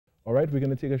All right, we're going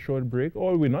to take a short break,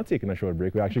 or we're not taking a short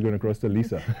break. We're actually going to cross to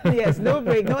Lisa. Yes, no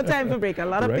break, no time for break. A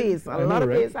lot of Right? pace, a I know, lot of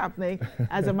right? pace happening.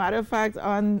 As a matter of fact,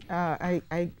 on I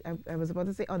was about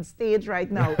to say on stage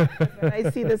right now. When I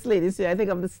see this lady, so I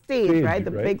think of the stage, right? The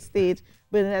big stage.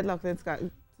 Bernadette Loughlin Scott,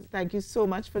 thank you so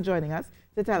much for joining us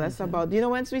to tell us about. You know,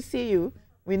 once we see you,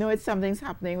 we know it's something's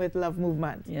happening with Love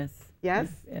Movement. Yes. Yes.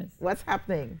 Yes. What's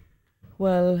happening?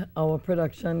 Well, our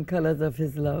production, Colors of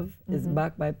His Love, is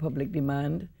backed by public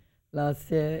demand.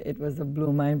 Last year, it was a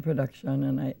Blue Mind production,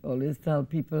 and I always tell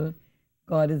people,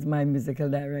 God is my musical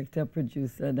director,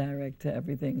 producer, director,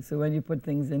 everything. So when you put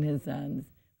things in His hands,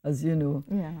 as you know,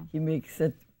 He makes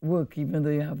it work, even though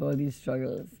you have all these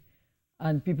struggles.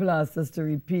 And people asked us to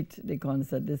repeat the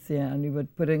concert this year, and we were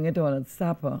putting it on at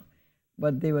Sapa,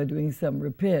 but they were doing some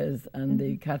repairs, and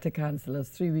they had to cancel us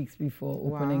 3 weeks before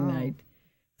opening night.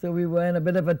 So we were in a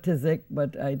bit of a tizzy,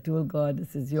 but I told God,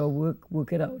 this is your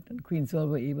work it out. And Queen's Hall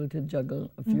were able to juggle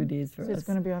a few days for us. So it's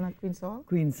going to be on at Queen's Hall?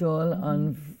 Queen's Hall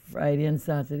on Friday and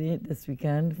Saturday this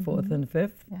weekend, 4th and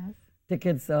 5th. Yes.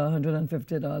 Tickets are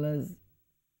 $150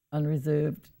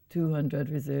 unreserved,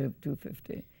 $200 reserved,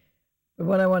 $250. But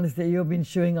what I want to say, you've been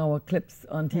showing our clips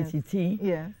on TTT.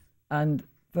 Yes. And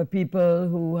for people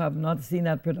who have not seen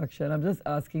that production, I'm just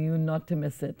asking you not to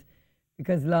miss it.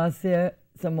 Because last year,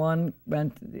 someone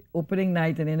went the opening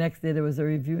night, and the next day there was a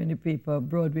review in the paper,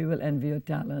 Broadway will envy your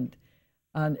talent.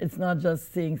 And it's not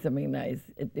just saying something nice.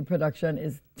 The production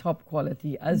is top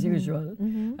quality, as usual.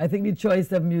 I think the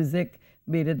choice of music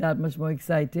made it that much more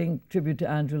exciting. Tribute to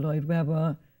Andrew Lloyd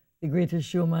Webber, The Greatest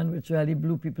Showman, which really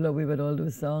blew people away with all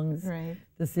those songs. Right.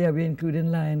 This year we included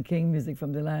Lion King, music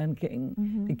from The Lion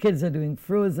King. The kids are doing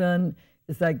Frozen.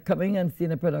 It's like coming and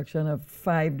seeing a production of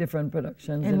 5 different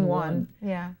productions in one.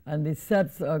 Yeah. And the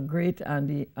sets are great.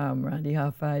 And Randy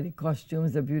Halfai, the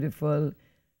costumes are beautiful.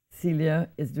 Celia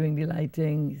is doing the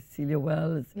lighting. Celia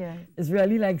Wells. Yeah. It's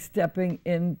really like stepping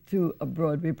into a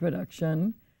Broadway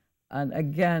production. And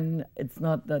again, it's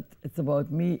not that it's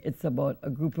about me. It's about a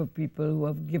group of people who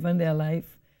have given their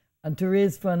life and to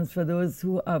raise funds for those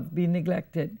who have been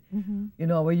neglected. You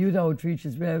know, our youth outreach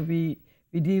is where we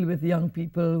deal with young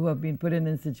people who have been put in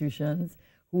institutions,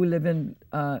 who live in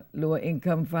lower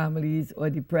income families or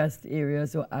depressed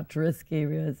areas or at-risk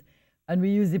areas. And we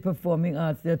use the performing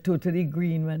arts. They're totally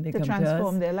green when they come to us. To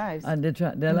transform their lives. And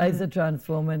their lives are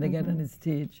transformed when they get on the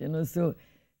stage. You know, so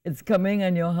it's coming,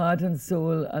 and your heart and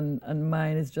soul and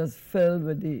mind is just filled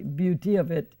with the beauty of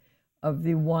it, of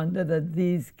the wonder that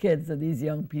these kids or these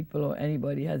young people or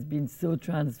anybody has been so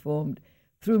transformed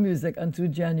through music and through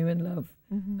genuine love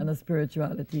and a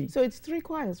spirituality. So it's 3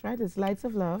 choirs, right? It's Lights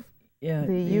of Love, the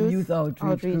the youth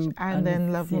outreach group, and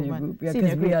then Love senior Movement. group. Yeah,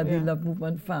 because we are the Love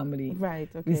Movement family. Right,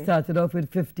 okay. We started off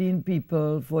with 15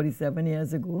 people 47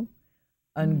 years ago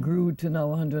and grew to now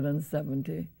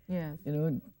 170. Yes. You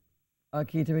know, are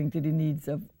catering to the needs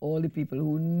of all the people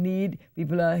who need.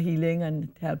 People are healing and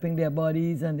helping their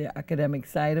bodies and their academic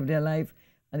side of their life,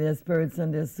 and their spirits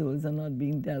and their souls are not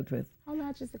being dealt with. How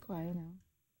large is the choir now?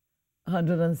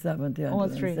 170. All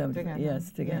 3 170. together?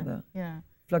 Yes, together. Yeah.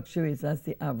 Fluctuates, that's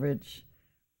the average.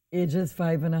 Ages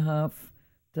 5.5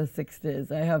 to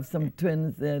 60s. I have some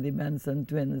twins there, the Benson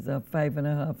twins are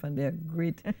 5.5, and they're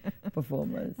great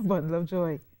performers. A bundle of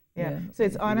joy. Yeah. Yeah, So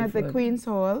it's on at the beautiful. Queen's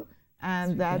Hall,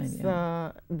 and This weekend,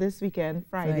 that's this weekend,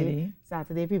 Friday,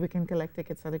 Saturday. People can collect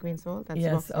tickets at the Queen's Hall. That's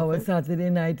Yes, box our office. Saturday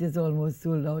night is almost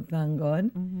sold out, thank God.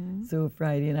 So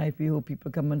Friday night, we hope people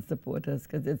come and support us,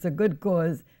 because it's a good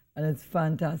cause and it's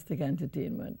fantastic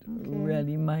entertainment.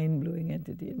 Really mind-blowing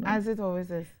entertainment. As it always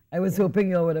is. I was hoping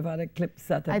you would have had a clip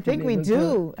set up. I think we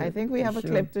do. I think we have a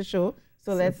clip to show.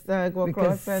 So let's go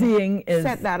across and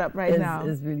set that up right now.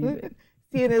 Is believing.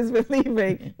 Seeing is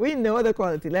believing. We know the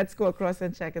quality. Let's go across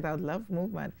and check it out. Love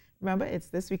Movement. Remember, it's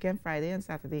this weekend, Friday and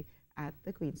Saturday at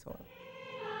the Queen's Hall.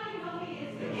 I know he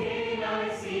is the King,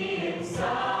 I see inside.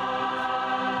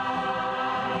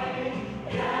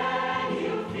 Can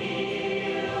you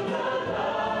feel the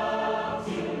love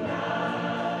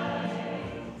tonight?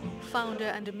 Founder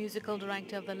and musical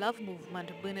director of the Love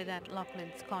Movement, Bernadette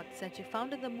Loughlin Scott, said she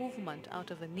founded the movement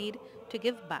out of a need to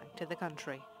give back to the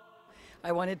country.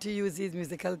 I wanted to use these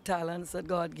musical talents that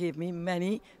God gave me,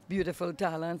 many beautiful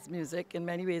talents, music, in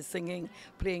many ways, singing,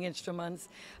 playing instruments.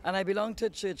 And I belong to a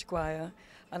church choir.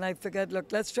 And I figured,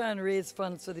 look, let's try and raise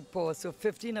funds for the poor. So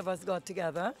 15 of us got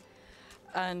together,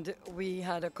 and we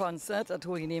had a concert at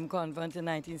Holy Name Convent in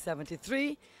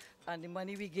 1973. And the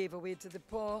money we gave away to the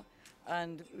poor,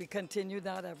 and we continue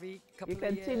that every couple of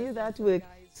years. You continue that work.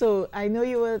 So I know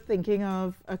you were thinking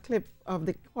of a clip of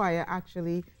the choir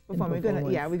actually performing.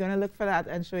 We're gonna look for that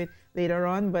and show it later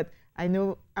on. But I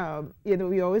know, you know,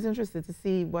 we're always interested to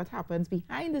see what happens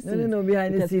behind the scenes. No,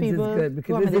 behind the scenes is good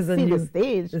because this is a new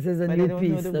stage. This is a new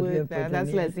piece that we have put in.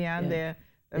 That's Leslie-Ann there.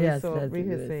 Yes, so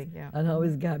rehearsing. Yeah. And how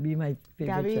is Gabby, my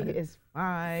favorite Gabby child? is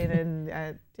fine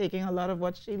and taking a lot of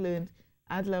what she learned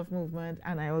at Love Movement,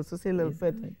 and I also say a little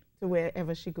bit to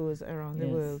wherever she goes around the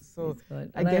world. So and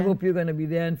again, I hope you're going to be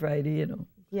there on Friday. You know.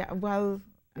 Yeah. Well.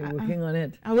 You're working on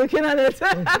it. I'm working on it.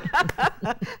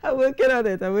 I'm working on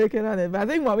it. I'm working on it. But I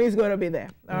think Mommy's going to be there.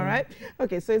 All right.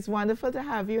 Okay. So it's wonderful to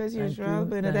have you as usual,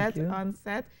 Bernadette, on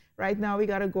set. Right now, we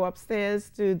got to go upstairs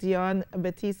to Dion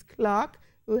Baptiste Clark,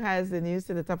 who has the news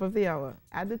to the top of the hour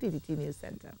at the TTT News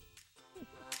Center.